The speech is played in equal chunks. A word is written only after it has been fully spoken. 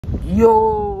Yo,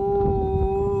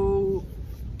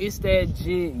 it's that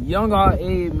jit, Young RA,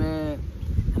 man.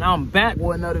 And I'm back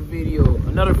with another video,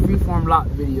 another Freeform Loc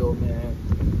video, man.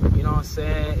 You know what I'm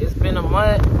saying? It's been a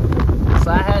month, so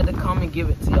I had to come and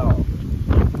give it to y'all.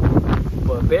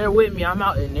 But bear with me, I'm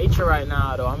out in nature right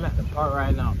now, though. I'm at the park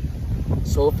right now.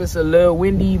 So if it's a little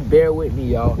windy, bear with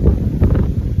me, y'all.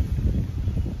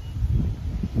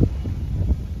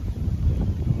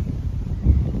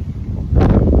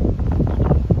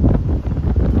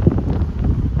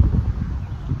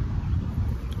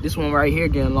 This one right here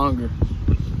getting longer.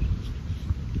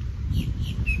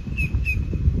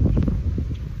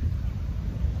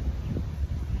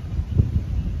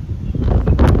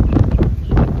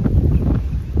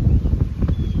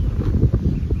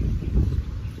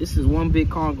 This is one big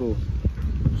Congo.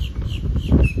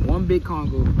 One big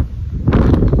Congo.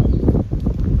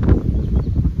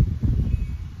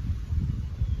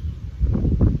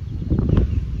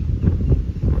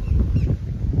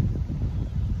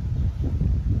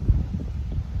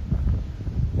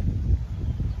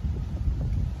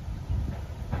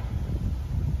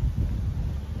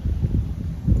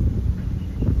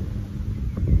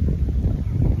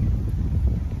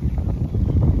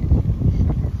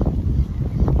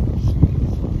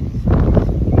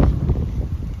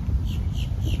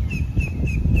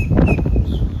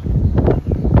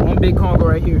 Big Congo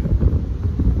right here.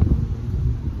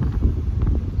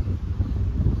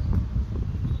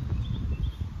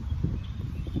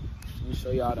 Let me show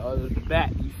y'all the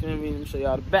back. You feel me? Let me show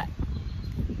y'all the back.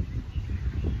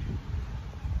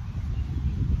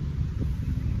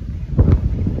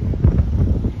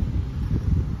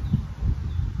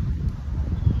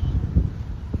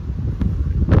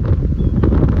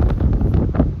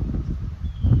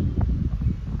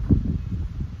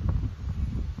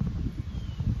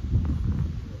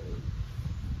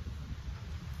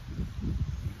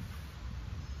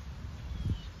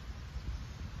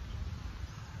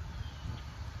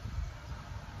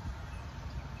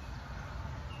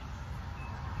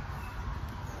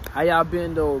 How y'all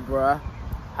been though, bruh?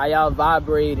 How y'all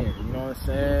vibrating? You know what I'm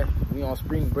saying? We on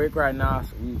spring break right now,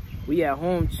 so we at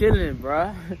home chilling,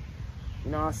 bruh.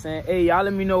 You know what I'm saying? Hey, y'all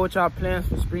let me know what y'all plans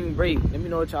for spring break. Let me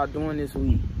know what y'all doing this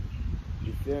week.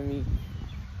 You feel me?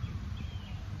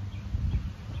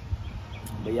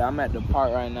 But yeah, I'm at the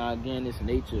park right now. Again, it's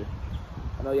nature.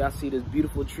 I know y'all see this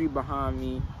beautiful tree behind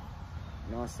me. You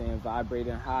know what I'm saying?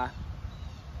 Vibrating high.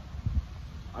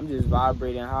 I'm just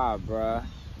vibrating high, bruh.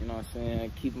 You know what I'm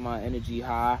saying? Keeping my energy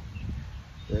high,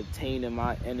 retaining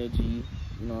my energy,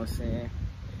 you know what I'm saying?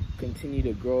 Continue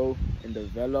to grow and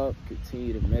develop,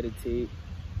 continue to meditate.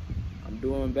 I'm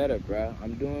doing better, bro.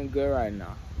 I'm doing good right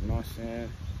now. You know what I'm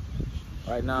saying?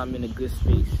 Right now I'm in a good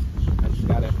space. I just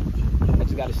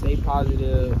gotta stay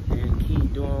positive and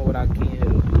keep doing what I can do. You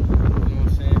know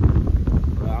what I'm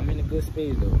saying? But I'm in a good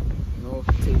space though. You know,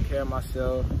 taking care of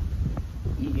myself,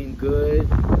 eating good,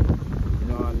 you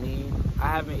know what I mean? I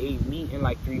haven't ate meat in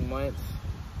like 3 months,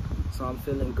 so I'm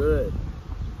feeling good.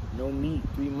 No meat,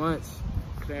 3 months,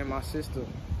 clearing my system.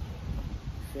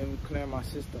 Feel me? Clearing my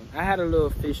system. I had a little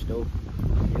fish though,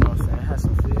 you know what I'm saying? I had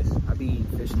some fish. I be eating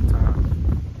fish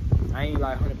sometimes. I ain't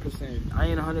like 100%, I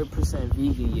ain't 100%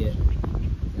 vegan yet.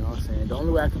 You know what I'm saying? The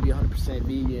only way I can be 100%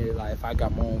 vegan is like if I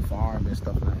got my own farm and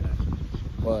stuff like that.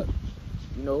 But,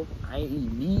 you know, I ain't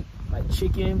eat meat, like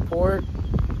chicken, pork,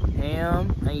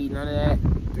 ham. I ain't eat none of that.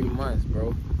 3 months,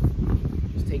 bro.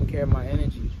 Just taking care of my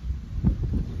energy,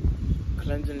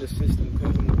 cleansing the system,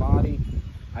 cleansing the body.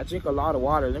 I drink a lot of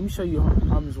water. Let me show you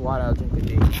how much water I drink a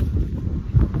day.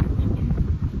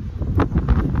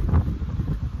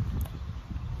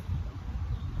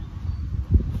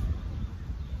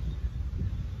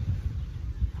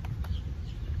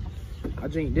 I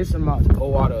drink this amount of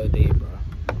water a day, bro.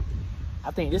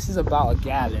 I think this is about a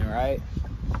gallon, right?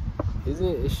 Is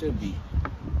it? It should be.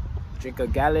 Drink a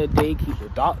gallon a day, keep the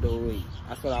doctor away.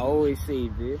 That's what I always say,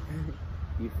 bitch.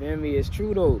 You feel me? It's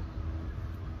true though.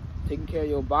 Taking care of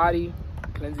your body,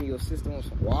 cleansing your system with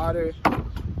some water.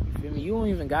 You feel me? You don't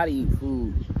even gotta eat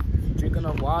food. If you drink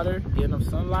enough water, get enough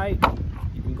sunlight,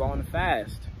 you can go on a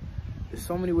fast. There's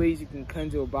so many ways you can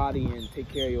cleanse your body and take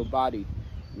care of your body,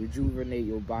 rejuvenate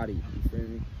your body. You feel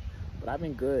me? But I've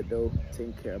been good though,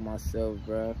 taking care of myself,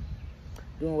 bro.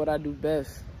 Doing what I do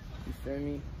best. You feel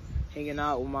me? Hanging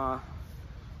out with my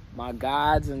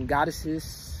gods and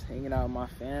goddesses, hanging out with my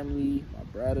family, my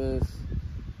brothers,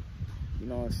 you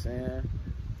know what I'm saying?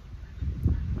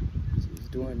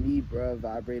 Just doing me, bro,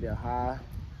 vibrating high,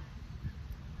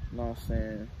 you know what I'm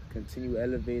saying? Continue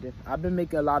elevating. I've been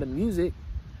making a lot of music.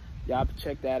 Y'all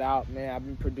check that out, man. I've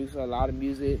been producing a lot of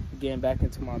music, getting back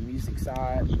into my music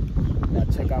side. Y'all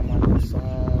check out my new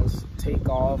songs. Take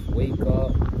Off, Wake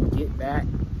Up, Get Back.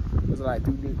 Those are like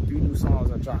three new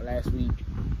songs I dropped last week.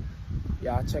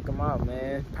 Y'all check them out,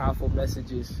 man. Powerful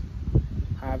messages,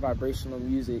 high vibrational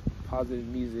music, positive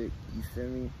music. You feel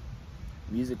me?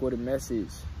 Music with a message.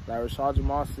 Like Rashad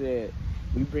Jamal said,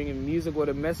 we bringing music with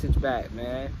a message back,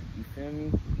 man. You feel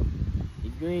me?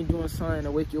 If you ain't doing something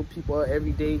to wake your people up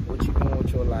every day, what you doing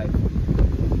with your life?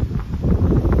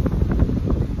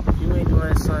 If you ain't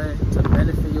doing something to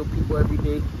benefit your people every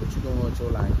day, what you doing with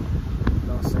your life? You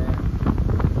know what I'm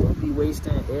saying? Don't be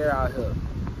wasting air out here.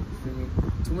 You feel me?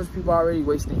 Too much people already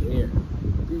wasting air.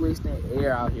 Don't be wasting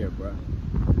air out here, bro.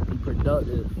 Be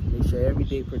productive. Make sure every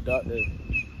day productive.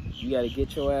 You gotta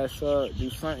get your ass up, do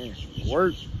something,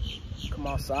 work, come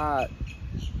outside,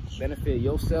 benefit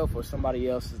yourself or somebody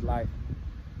else's life.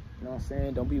 You know what I'm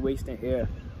saying? Don't be wasting air.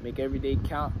 Make every day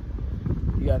count.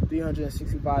 You got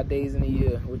 365 days in a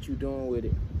year. What you doing with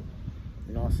it?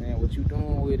 You know what I'm saying? What you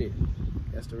doing with it?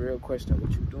 That's the real question.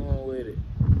 What you doing with it?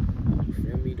 You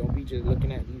feel me? Don't be just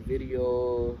looking at these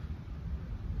videos.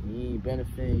 You ain't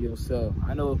benefiting yourself.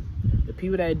 I know the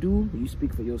people that do, you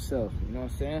speak for yourself. You know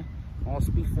what I'm saying? I don't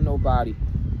speak for nobody,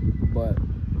 but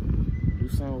do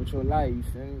something with your life, you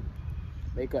feel me?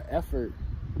 Make an effort.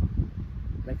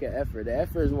 Make an effort. The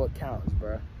effort is what counts,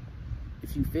 bro.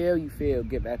 If you fail, you fail.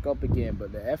 Get back up again,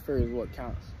 but the effort is what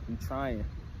counts. You trying.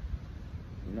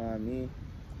 You know what I mean?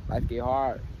 Life get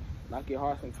hard. Life get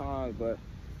hard sometimes, but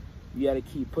you gotta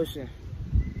keep pushing.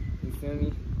 You feel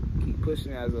me? Keep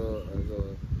pushing as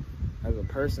a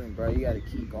person, bro. You gotta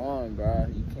keep going, bro.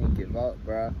 You can't give up,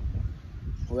 bro.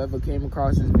 Whoever came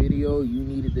across this video, you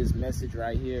needed this message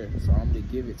right here, so I'm gonna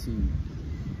give it to you.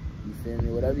 You feel me?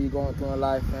 Whatever you're going through in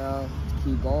life, man, just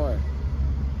keep going.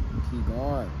 Keep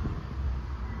going.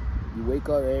 You wake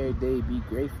up every day, be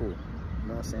grateful. You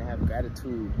know what I'm saying? Have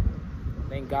gratitude.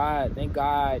 Thank God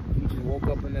you just woke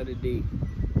up another day.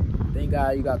 Thank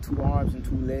God you got 2 arms and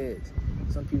 2 legs.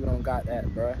 Some people don't got that,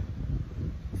 bruh.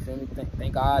 You feel me?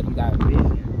 Thank God you got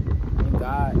vision. Thank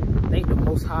God. Thank the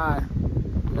Most High.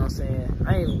 You know what I'm saying?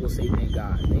 I ain't even gonna say thank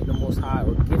God. Thank the Most High,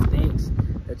 or give thanks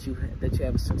that you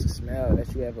have a sense of smell,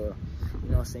 that you have a, you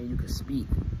know what I'm saying, you can speak.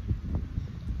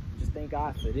 Just thank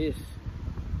God for this.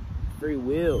 Free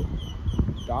will.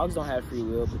 Dogs don't have free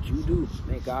will, but you do.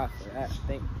 Thank God for that.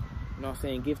 You know what I'm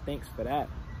saying? Give thanks for that.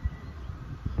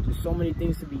 There's so many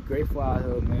things to be grateful out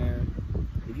here, man.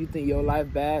 If you think your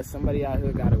life bad, somebody out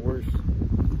here got it worse.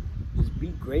 Just be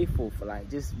grateful for, like,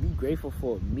 just be grateful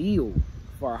for a meal.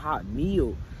 For a hot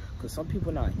meal, because some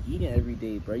people not eating every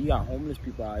day, bro. You got homeless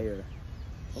people out here.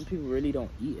 Some people really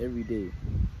don't eat every day,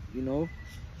 you know.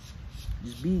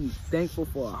 Just be thankful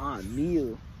for a hot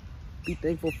meal. Be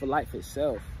thankful for life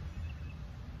itself.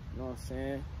 You know what I'm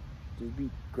saying? Just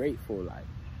be grateful. Like,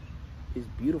 it's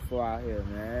beautiful out here,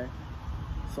 man.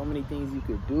 So many things you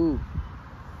could do.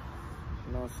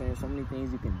 You know what I'm saying? So many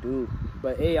things you can do.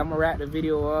 But hey, I'm gonna wrap the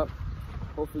video up.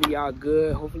 Hopefully y'all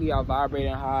good. Hopefully y'all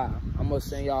vibrating high. I'm gonna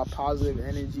send y'all positive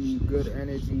energy, good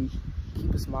energy.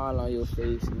 Keep a smile on your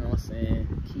face, you know what I'm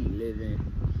saying? Keep living.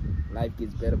 Life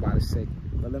gets better by the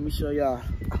second. But let me show y'all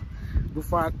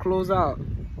before I close out.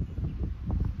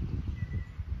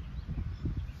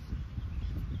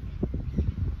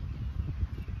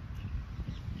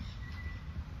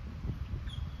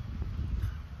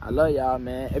 I love y'all,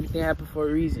 man. Everything happened for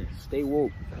a reason. Stay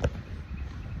woke.